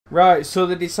Right, so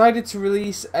they decided to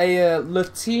release a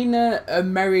Latina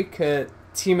America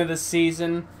Team of the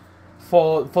Season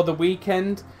for the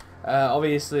weekend.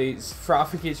 Obviously, I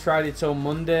think it's Friday till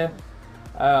Monday.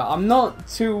 I'm not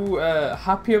too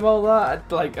happy about that.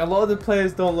 Like, a lot of the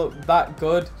players don't look that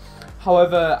good.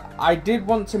 However, I did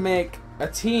want to make a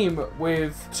team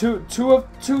with two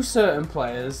certain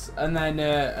players and then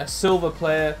a silver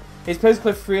player. It's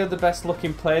basically three of the best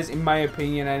looking players, in my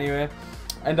opinion, anyway.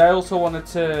 And I also wanted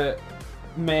to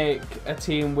make a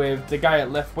team with the guy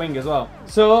at left wing as well.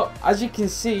 So, as you can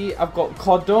see, I've got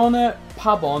Cardona,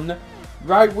 Pabon,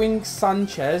 right wing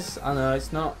Sanchez. I know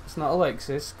it's not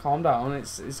Alexis. Calm down.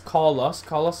 It's Carlos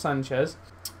Sanchez.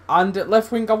 And at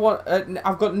left wing, I've got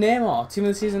Neymar, Team of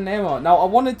the Season Neymar. Now, I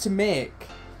wanted to make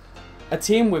a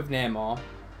team with Neymar,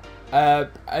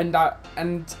 and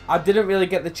I didn't really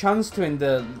get the chance to in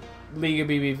the Liga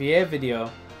BBVA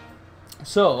video.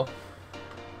 So,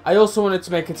 I also wanted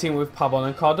to make a team with Pabon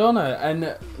and Cardona,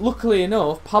 and luckily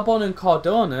enough, Pabon and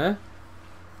Cardona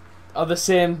are the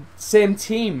same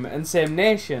team and same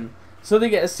nation, so they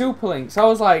get a super link. So I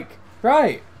was like,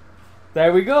 right,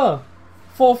 there we go,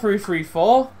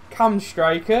 4-3-3-4, cam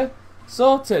striker,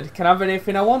 sorted. Can have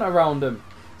anything I want around him.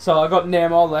 So I got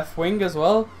Neymar left wing as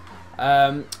well,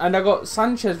 and I got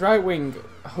Sanchez right wing,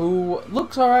 who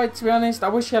looks alright, to be honest. I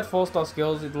wish he had 4-star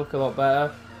skills, he'd look a lot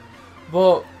better,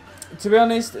 but to be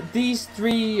honest, these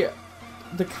three,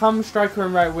 the cam striker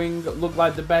and right wing, look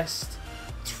like the best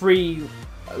three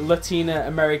Latina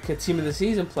America Team of the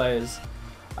Season players.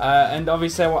 And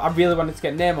obviously, I really wanted to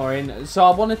get Neymar in, so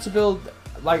I wanted to build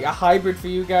like a hybrid for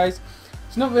you guys.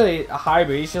 It's not really a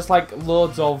hybrid; it's just like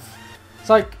loads of. It's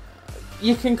like,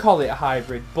 you can call it a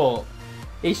hybrid, but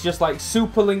it's just like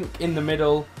super link in the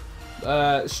middle.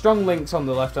 Strong links on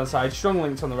the left hand side, strong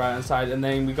links on the right hand side, and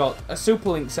then we got a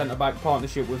super link centre back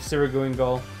partnership with Sirigu in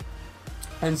goal.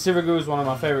 And Sirigu is one of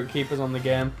my favourite keepers on the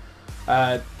game.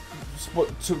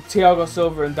 Thiago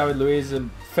Silva and David Luiz are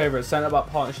favourite centre back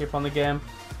partnership on the game.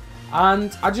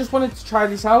 And I just wanted to try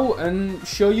this out and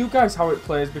show you guys how it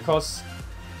plays, because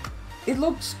it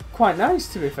looks quite nice,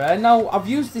 to be fair. Now, I've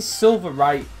used this Silva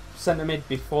right centre mid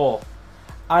before,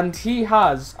 and he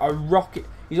has a rocket.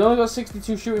 He's only got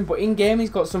 62 shooting, but in game he's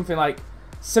got something like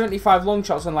 75 long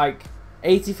shots and like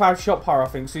 85 shot power, I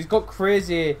think. So he's got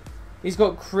crazy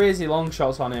long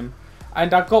shots on him.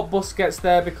 And I got Busquets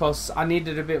there because I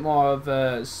needed a bit more of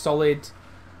a solid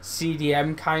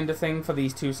CDM kind of thing for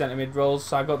these two centre mid roles.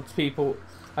 So I got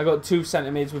two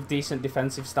centre mids with decent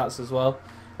defensive stats as well.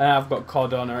 And I've got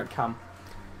Cardona at cam.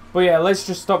 But yeah, let's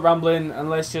just stop rambling and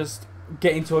let's just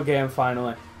get into a game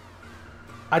finally.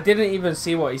 I didn't even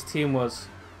see what his team was.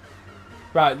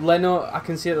 Right, Leno, I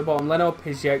can see at the bottom, Leno,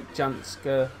 Pizek,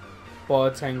 Janska,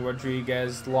 Boateng,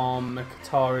 Rodriguez, Lom,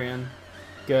 Mkhitaryan,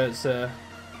 Goetze,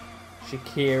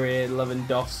 Shaqiri,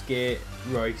 Lewandowski,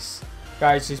 Royce.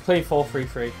 Guys, he's playing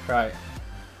 4-3-3. Right,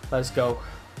 let's go.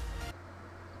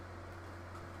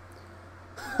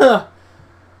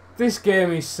 This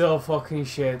game is so fucking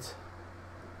shit.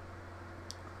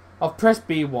 I've pressed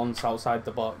B once outside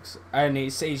the box, and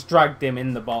he's dragged him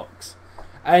in the box.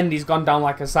 And he's gone down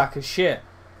like a sack of shit.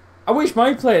 I wish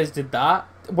my players did that.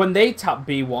 When they tap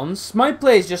B once, my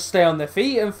players just stay on their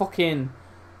feet and fucking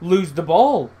lose the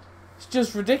ball. It's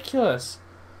just ridiculous.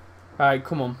 Alright,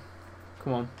 come on.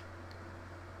 Come on.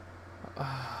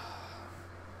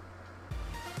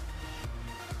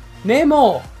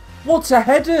 Neymar! What's a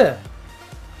header?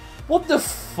 What the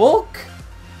fuck?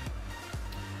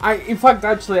 In fact,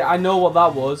 actually, I know what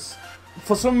that was.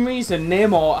 For some reason,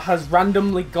 Neymar has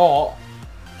randomly got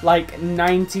like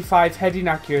 95 heading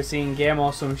accuracy in game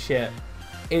or some shit.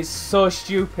 It's so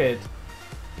stupid.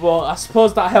 But I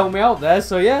suppose that helped me out there,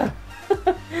 so yeah.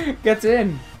 Get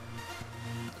in.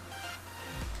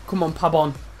 Come on,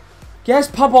 Pabon. Yes,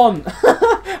 Pabon!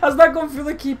 Has that gone through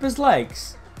the keeper's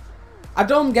legs? I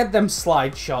don't get them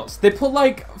slide shots. They put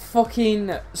like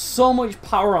fucking so much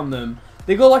power on them.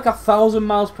 They go like 1,000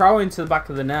 miles per hour into the back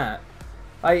of the net.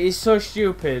 Like, it's so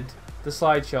stupid, the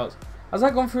slide shots. Has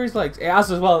that gone through his legs? It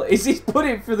has as well. Is he put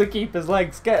it through the keeper's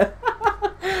legs? Get.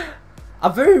 I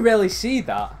very rarely see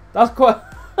that. That's quite.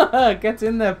 Get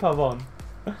in there, Pabon.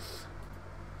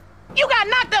 You got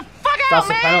knocked the fuck out, That's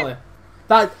man. a penalty.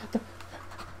 That.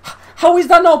 How is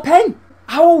that not a pen?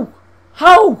 How?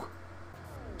 How?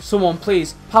 Someone,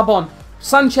 please. Pabon.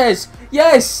 Sanchez.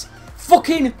 Yes.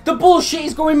 Fucking the bullshit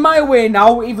is going my way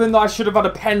now. Even though I should have had a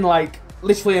pen like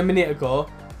literally a minute ago.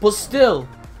 But still.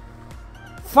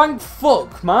 Thank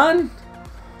fuck, man.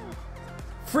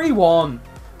 3-1.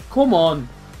 Come on.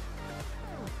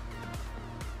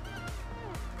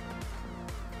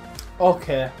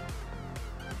 Okay.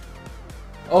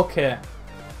 Okay.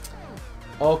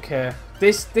 Okay.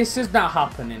 This is not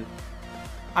happening.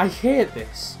 I hate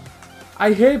this.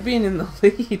 I hate being in the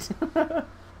lead.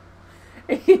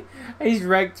 He's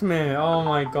wrecked me. Oh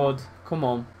my god. Come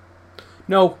on.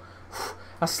 No.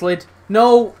 I slid.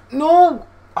 No. No.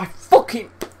 I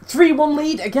fucking... 3-1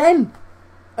 lead again.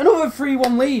 Another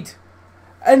 3-1 lead.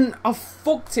 And I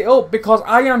fucked it up because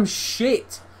I am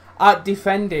shit at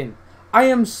defending. I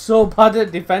am so bad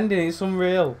at defending. It's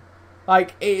unreal.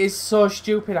 Like, it is so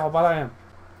stupid how bad I am.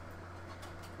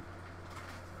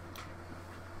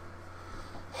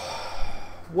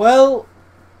 Well,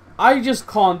 I just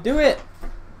can't do it.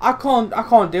 I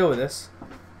can't deal with this.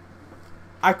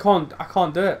 I can't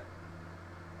do it.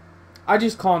 I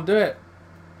just can't do it.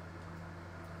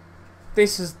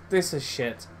 This is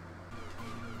shit.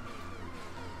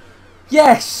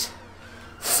 Yes!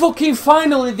 Fucking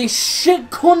finally, this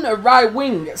shit cunt at right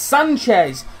wing,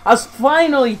 Sanchez, has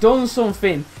finally done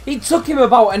something. It took him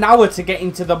about an hour to get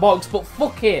into the box, but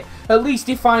fuck it. At least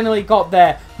he finally got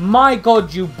there. My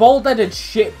god, you bald-headed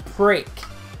shit prick.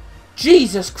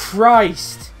 Jesus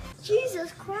Christ.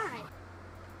 Jesus Christ.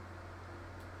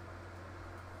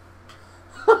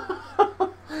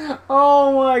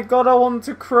 Oh my god, I want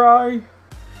to cry.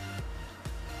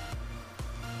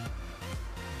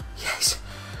 Yes.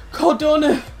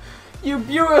 Cardona, you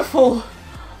beautiful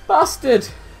bastard.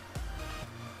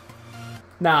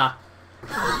 Nah.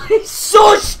 It's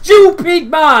so stupid,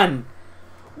 man.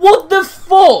 What the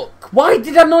fuck? Why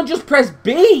did I not just press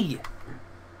B?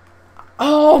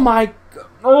 Oh my god.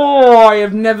 Oh, I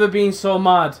have never been so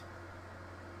mad.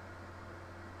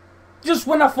 Just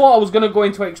when I thought I was going to go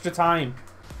into extra time.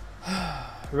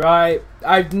 Right.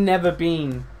 I've never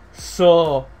been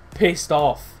so pissed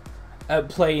off at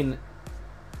playing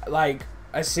like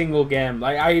a single game.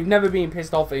 Like, I've never been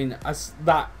pissed off in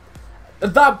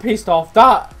that pissed off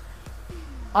that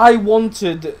I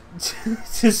wanted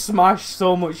to smash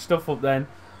so much stuff up then.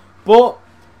 But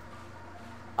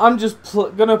I'm just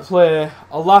gonna play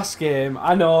a last game.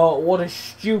 I know, what a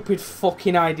stupid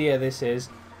fucking idea this is.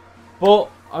 But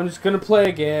I'm just gonna play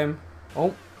a game.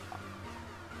 Oh,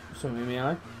 something in my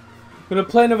eye. I'm gonna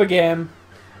play another game,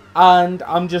 and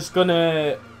I'm just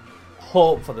gonna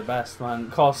hope for the best,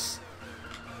 man. Cause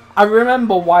I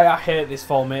remember why I hate this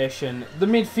formation. The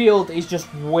midfield is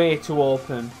just way too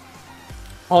open.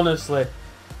 Honestly,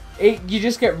 you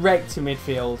just get wrecked in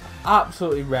midfield,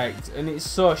 absolutely wrecked, and it's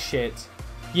so shit.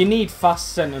 You need fast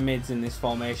centre mids in this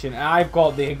formation, and I've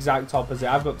got the exact opposite.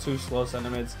 I've got 2 slow centre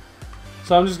mids.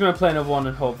 So I'm just going to play another one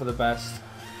and hope for the best.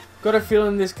 Got a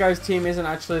feeling this guy's team isn't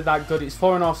actually that good. It's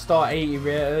 4.5 star, 80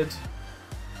 rated.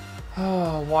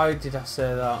 Oh, why did I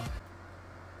say that?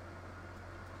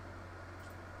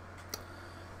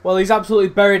 Well, he's absolutely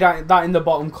buried that in the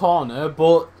bottom corner,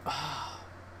 but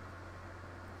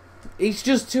it's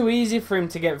just too easy for him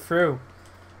to get through.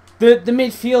 The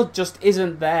midfield just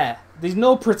isn't there. There's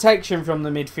no protection from the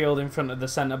midfield in front of the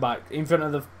centre-back, in front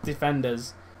of the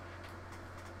defenders.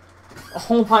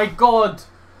 Oh my god.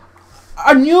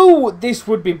 I knew this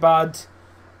would be bad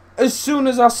as soon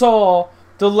as I saw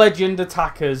the legend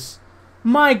attackers.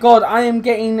 My god, I am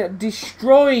getting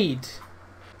destroyed.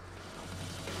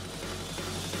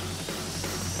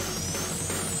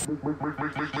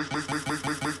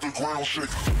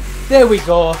 There we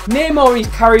go. Neymar is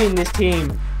carrying this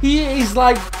team. He's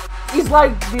like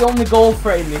the only goal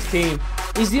threat in this team.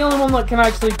 He's the only one that can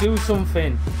actually do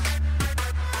something.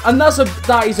 And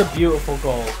that is a beautiful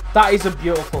goal. That is a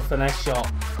beautiful finesse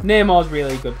shot. Neymar's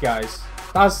really good, guys.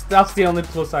 That's the only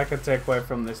plus I can take away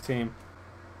from this team.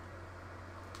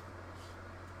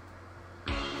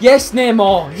 Yes,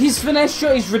 Neymar. His finesse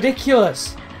shot is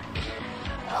ridiculous.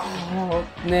 Oh,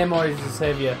 Neymar is the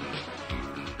saviour.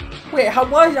 Wait,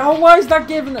 why is that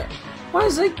given? Why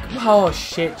is it? Oh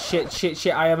shit!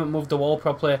 I haven't moved the wall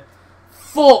properly.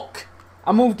 Fuck!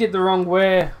 I moved it the wrong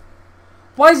way.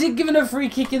 Why is it giving a free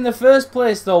kick in the first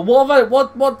place, though?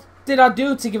 What did I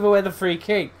do to give away the free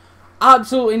kick?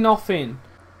 Absolutely nothing.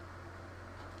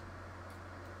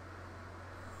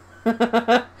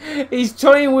 He's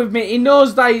toying with me. He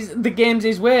knows that the game's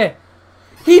his way.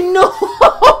 He knows.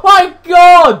 Oh my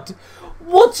god!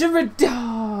 What a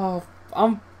oh,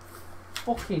 I'm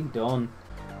fucking done.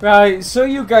 Right, so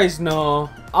you guys know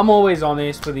I'm always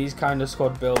honest with these kind of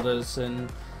squad builders,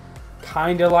 and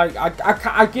kind of like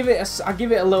I give it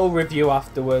a little review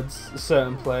afterwards.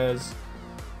 Certain players,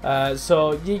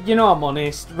 so you know I'm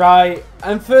honest, right?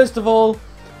 And first of all,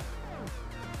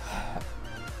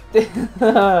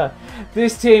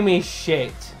 this team is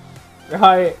shit,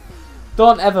 right?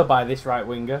 Don't ever buy this right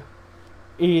winger.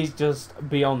 He's just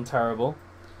beyond terrible.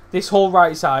 This whole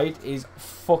right side is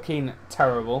fucking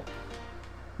terrible.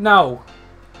 Now,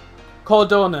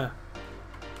 Cardona,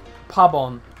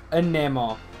 Pabon, and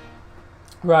Neymar.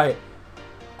 Right.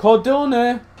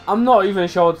 Cardona, I'm not even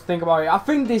sure what to think about it. I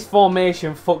think this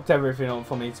formation fucked everything up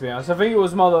for me, to be honest. I think it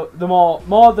was more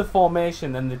the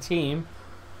formation than the team.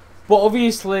 But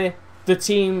obviously, the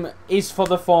team is for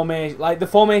the formation. Like, the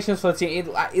formation's for the team.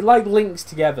 It like links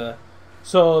together.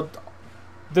 So,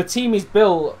 the team is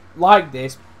built like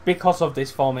this because of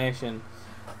this formation.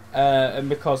 And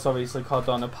because, obviously,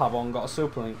 Cardona Pabon got a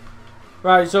super link.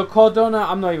 Right, so Cardona,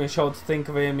 I'm not even sure what to think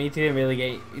of him. He didn't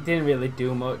really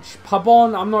do much.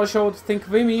 Pabon, I'm not sure what to think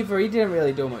of him either. He didn't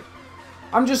really do much.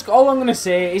 All I'm gonna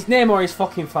say is Neymar is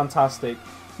fucking fantastic.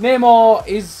 Neymar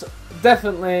is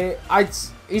definitely,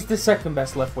 he's the second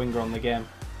best left winger on the game.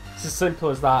 It's as simple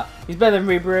as that. He's better than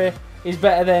Ribery. He's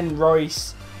better than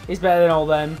Royce. He's better than all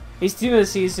them. His team of the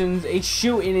season, his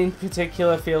shooting in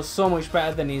particular feels so much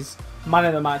better than his man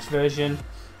of the match version.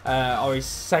 Or his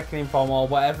second in form or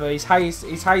whatever. His highest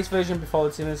version before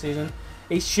the team of the season.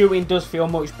 His shooting does feel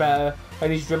much better,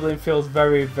 and his dribbling feels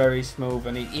very, very smooth,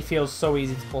 and he feels so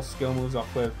easy to pull skill moves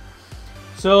off with.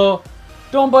 So,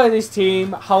 don't buy this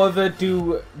team. However,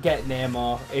 do get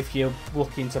Neymar if you're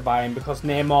looking to buy him, because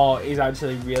Neymar is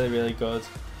actually really, really good.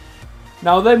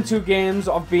 Now, them two games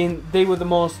they were the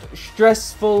most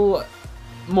stressful,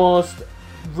 most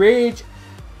rage.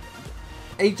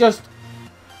 I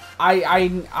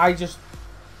just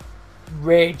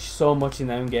rage so much in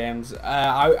them games.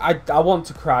 I want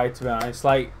to cry, to be honest.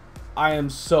 Like, I am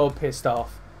so pissed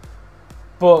off.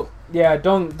 But yeah,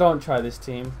 don't try this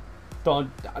team.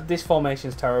 This formation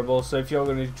is terrible. So if you're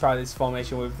going to try this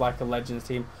formation with like a Legends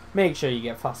team, make sure you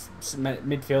get fast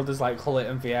midfielders like Hullet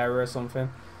and Vieira or something.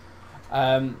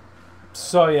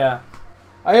 So yeah,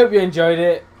 I hope you enjoyed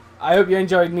it. I hope you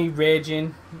enjoyed me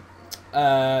raging.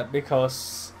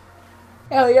 Because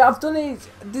hell yeah, I've done it.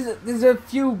 There's a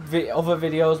few other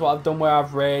videos what I've done where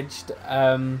I've raged.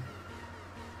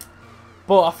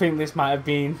 But I think this might have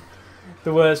been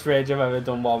the worst rage I've ever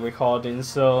done while recording.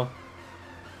 So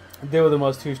they were the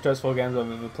most two stressful games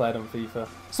I've ever played on FIFA.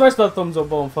 Smash that thumbs up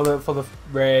button for the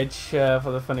rage,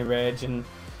 for the funny rage, and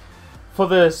for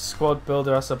the squad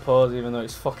builder, I suppose, even though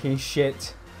it's fucking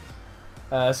shit.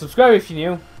 Subscribe if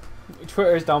you're new.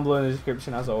 Twitter is down below in the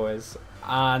description as always.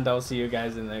 And I'll see you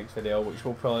guys in the next video, which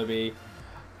will probably be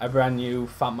a brand new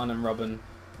Fatman and Robin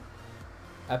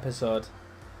episode.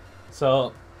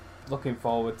 So, looking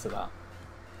forward to that.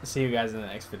 See you guys in the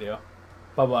next video.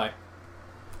 Bye bye.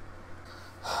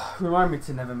 Remind me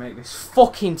to never make this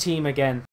fucking team again.